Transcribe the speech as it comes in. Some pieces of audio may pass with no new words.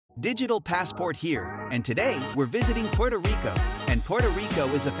Digital passport here, and today we're visiting Puerto Rico. And Puerto Rico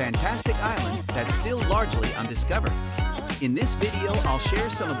is a fantastic island that's still largely undiscovered. In this video, I'll share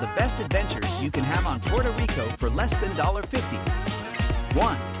some of the best adventures you can have on Puerto Rico for less than $50.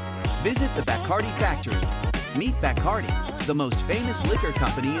 1. Visit the Bacardi Factory. Meet Bacardi, the most famous liquor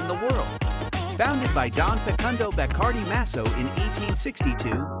company in the world. Founded by Don Facundo Bacardi Masso in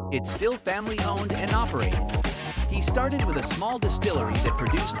 1862, it's still family-owned and operated. He started with a small distillery that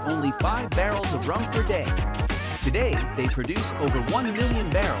produced only 5 barrels of rum per day. Today, they produce over 1 million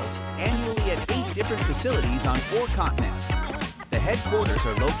barrels annually at 8 different facilities on 4 continents. The headquarters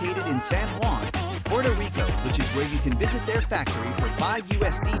are located in San Juan, Puerto Rico, which is where you can visit their factory for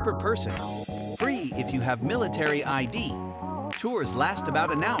 $5 per person. Free if you have military ID. Tours last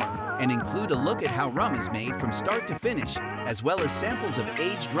about an hour and include a look at how rum is made from start to finish, as well as samples of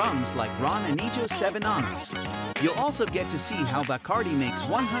aged rums like Ron Anejo 7 Años. You'll also get to see how Bacardi makes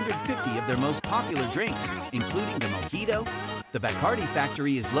 150 of their most popular drinks, including the Mojito. The Bacardi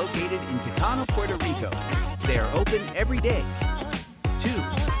Factory is located in Cataño, Puerto Rico. They are open every day. 2.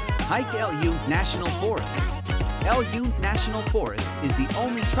 Hike El Yunque National Forest. El Yunque National Forest is the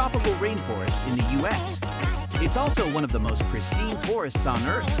only tropical rainforest in the U.S. It's also one of the most pristine forests on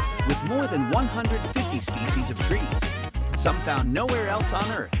Earth, with more than 150 species of trees, some found nowhere else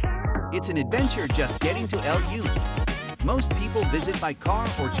on Earth. It's an adventure just getting to El Yunque. Most people visit by car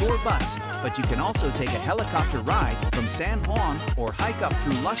or tour bus, but you can also take a helicopter ride from San Juan or hike up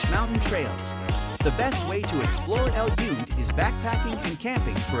through lush mountain trails. The best way to explore El Yunque is backpacking and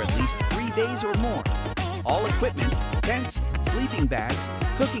camping for at least 3 days or more. All equipment, tents, sleeping bags,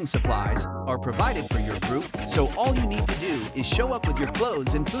 cooking supplies are provided for your group, so all you need to do is show up with your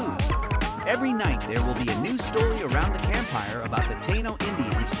clothes and food. Every night there will be a new story around the campfire about the Taino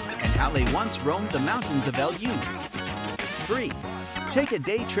Indians and how they once roamed the mountains of El Yunque. 3. Take a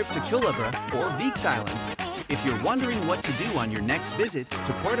day trip to Culebra or Vix Island. If you're wondering what to do on your next visit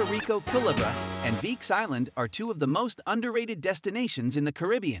to Puerto Rico, Culebra and Vix Island are 2 of the most underrated destinations in the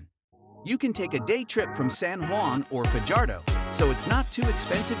Caribbean. You can take a day trip from San Juan or Fajardo, so it's not too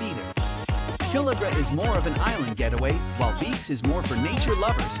expensive either. Culebra is more of an island getaway, while Vix is more for nature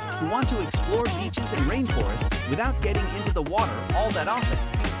lovers who want to explore beaches and rainforests without getting into the water all that often.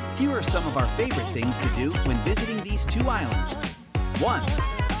 Here are some of our favorite things to do when visiting these 2 islands. 1.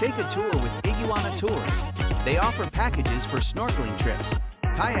 Take a tour with Iguana Tours. They offer packages for snorkeling trips,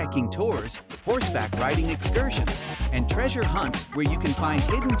 kayaking tours, horseback riding excursions, and treasure hunts where you can find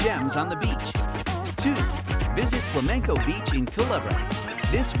hidden gems on the beach. 2. Visit Flamenco Beach in Culebra.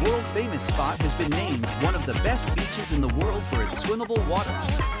 This world-famous spot has been named one of the best beaches in the world for its swimmable waters,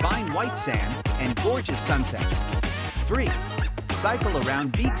 fine white sand, and gorgeous sunsets. 3. Cycle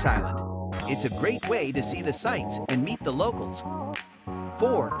around Vix Island. It's a great way to see the sights and meet the locals.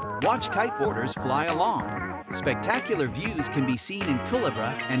 4. Watch kiteboarders fly along. Spectacular views can be seen in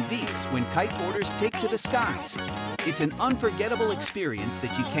Culebra and Vix when kiteboarders take to the skies. It's an unforgettable experience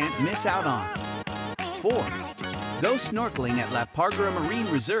that you can't miss out on. 4. Go snorkeling at La Pargra Marine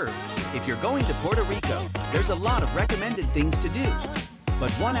Reserve. If you're going to Puerto Rico, there's a lot of recommended things to do.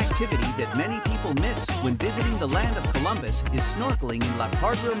 But one activity that many people miss when visiting the land of Columbus is snorkeling in La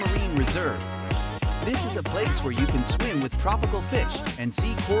Pargra Marine Reserve. This is a place where you can swim with tropical fish and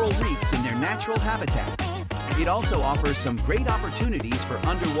see coral reefs in their natural habitat. It also offers some great opportunities for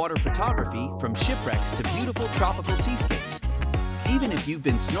underwater photography, from shipwrecks to beautiful tropical seascapes. Even if you've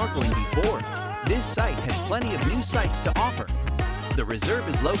been snorkeling before, this site has plenty of new sights to offer. The reserve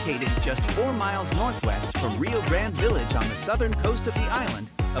is located just 4 miles northwest from Rio Grande Village on the southern coast of the island,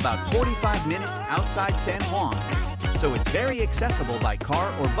 about 45 minutes outside San Juan. So it's very accessible by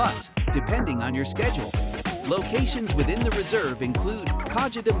car or bus, depending on your schedule. Locations within the reserve include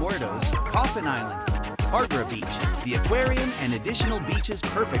Caja de Muertos, Coffin Island, Pargra Beach, the aquarium, and additional beaches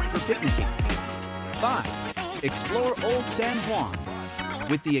perfect for picnicking. 5. Explore Old San Juan.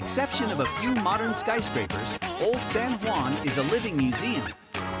 With the exception of a few modern skyscrapers, Old San Juan is a living museum.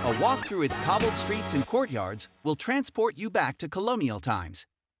 A walk through its cobbled streets and courtyards will transport you back to colonial times.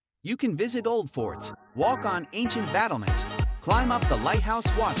 You can visit old forts, walk on ancient battlements, climb up the lighthouse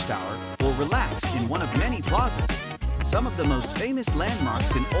watchtower, or relax in one of many plazas. Some of the most famous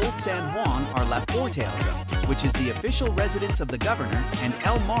landmarks in Old San Juan are La Fortaleza, which is the official residence of the governor, and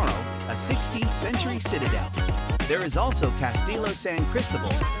El Morro, a 16th century citadel. There is also Castillo San Cristobal,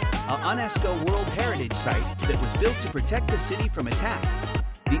 a UNESCO World Heritage Site that was built to protect the city from attack.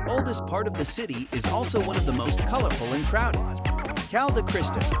 The oldest part of the city is also one of the most colorful and crowded. Cal de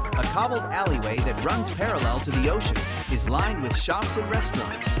Cristo, a cobbled alleyway that runs parallel to the ocean, is lined with shops and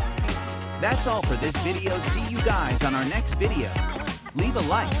restaurants. That's all for this video. See you guys on our next video. leave a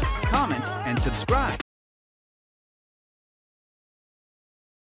like, comment, and subscribe.